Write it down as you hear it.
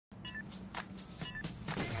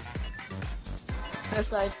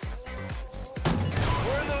sights.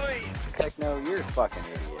 We're in the lead. Techno, you're a fucking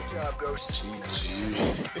idiot. Good job, Ghost.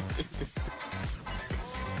 GG.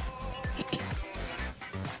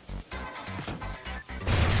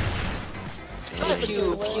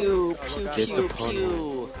 Pew, pew, pew, Get the pew, pun pew.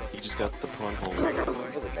 hole. He just got the pun hole.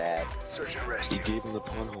 Really bad. Search and He rescue. gave him the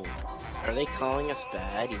pun hole. Are they calling us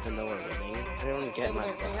bad even though we're winning? I don't get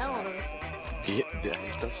my Sing out. Get,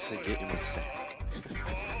 I thought you said get in my sack.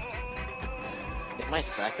 Get my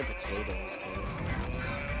sack of potatoes, dude.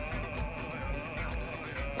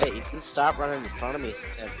 Hey, you can stop running in front of me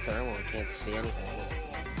since I have thermal and can't see anything.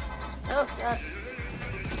 Oh god.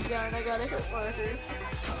 God, I got a hit marker.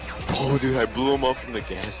 Oh, dude, I blew him up from the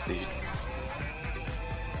gas station.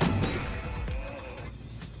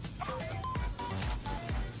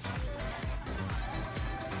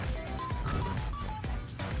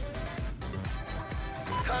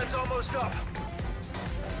 Time's almost up.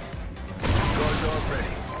 Guard dog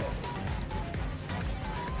ready.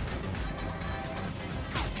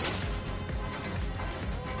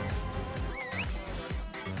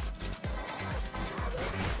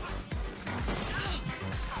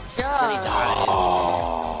 God.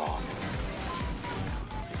 Oh.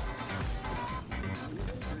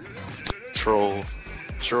 Troll.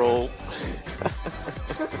 Troll.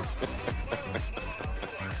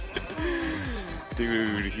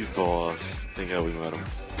 Dude, he's boss. Thank God we met him.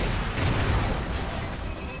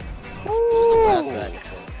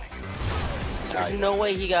 There's no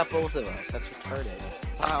way he got both of us. That's retarded.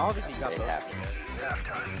 Obviously, you got both.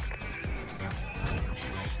 Halftime.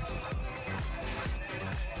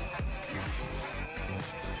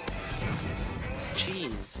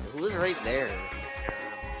 Jeez, who was right there?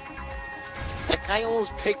 That guy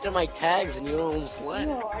almost picked up my tags and you almost went.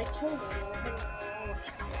 No, I killed him.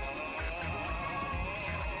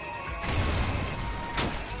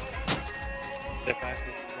 The fact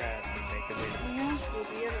that we make a video. We'll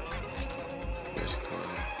be in it. Yes, come on.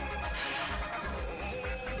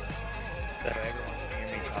 So everyone can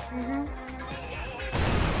hear me talk.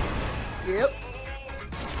 Yep.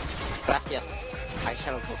 Gracias. I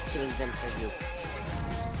shall go kill them for you.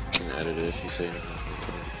 You can edit it if you say anything.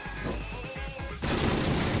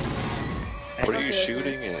 What are you Okay,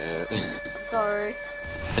 shooting at? Sorry.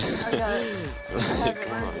 I got have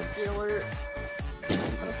Come on. emergency alert. Do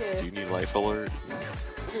Okay. you need life alert?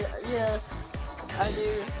 Yeah, yes. I do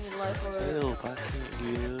need life alert. Help, I can't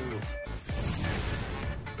get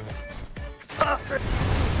up.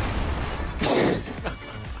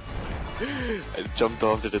 I jumped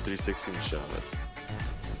off to the 360 and shot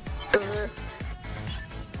it. Over there.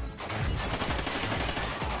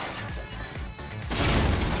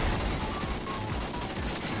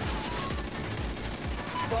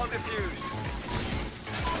 Bomb defused.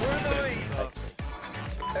 We're in the lead.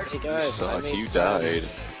 Hey You guys, I suck, made you friends. died.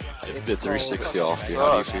 I did the 360 off you,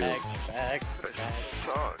 how do you feel? Back,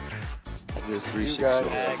 Suck. I did the 360 You guys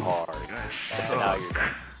off are you. hard. And now you're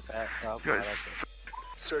done. Good.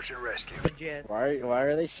 Search and rescue. legit. Why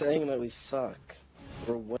are they saying that we suck?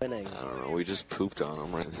 We're winning. I don't know, we just pooped on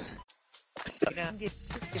him right there. You know,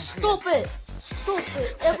 Stop it! Stop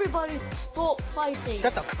it! Everybody stop fighting!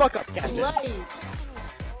 Shut the fuck up, guys. Right.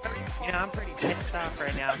 you know, I'm pretty pissed off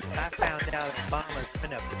right now because I found out Obama's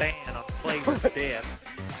put a ban on flavor dip.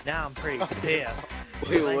 Now I'm pretty pissed.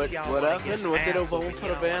 Wait, Unless y'all what wanna happened? get What did apples Obama and put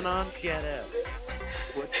a y'all ban wanna on? Shut up.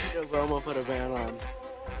 What did Obama put a ban on?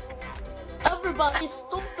 Everybody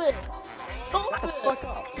stop it! Stop it! Fuck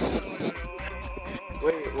up.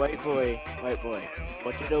 Wait, white boy.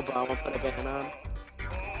 What did Obama put a ban on?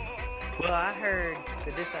 Well, I heard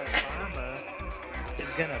that this Obama is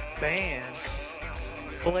gonna ban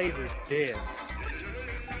flavored dip.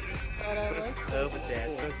 Whatever. Over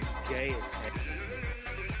that fucking gay as heck.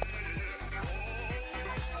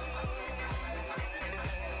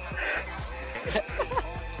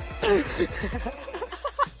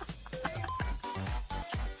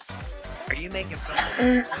 Are you making fun of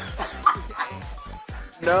me?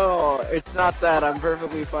 No, it's not that. I'm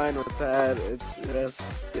perfectly fine with that. It's just...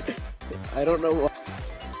 I don't know what...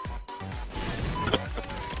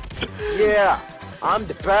 Yeah! I'm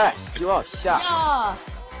the best! You all shut. Yeah!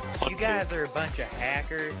 You guys are a bunch of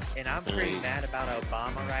hackers, and I'm pretty mad about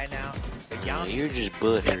Obama right now. But y'all You're need just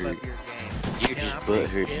to step butthurt. up your game. You're You know, just I'm pretty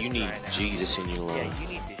butthurt. pissed You need right now. Jesus in your Yeah, life. you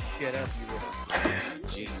need to shut up, you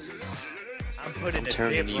little. Jesus. I'm putting I'm a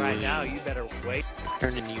turning dip you right in. now. You better wait.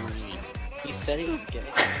 Turning you in. He said he was gay.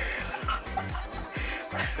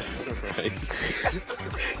 Right?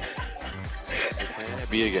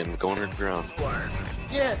 Be again, going underground.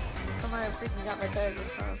 Yes! Somebody freaking got my tag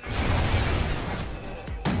this time.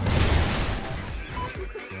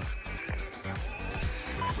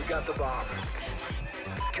 got the bomb.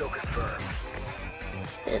 Kill confirmed.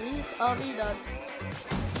 Feliz Navidad.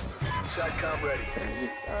 SATCOM ready.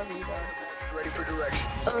 Feliz Navidad. It's ready for direction.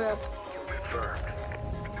 Alright. Kill confirmed.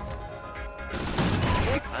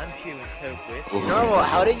 I'm shooting coke with. No,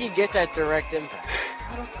 how did you get that direct impact?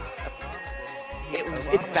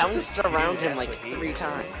 It bounced around him like 3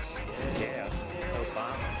 times. Yeah,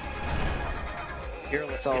 Obama.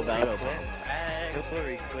 It's all about Obama.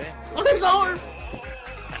 Hillary Clinton. Look at his arm!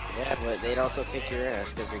 Yeah, but they'd also kick your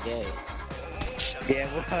ass because you're gay. Yeah,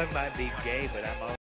 well, I might be gay, but I'm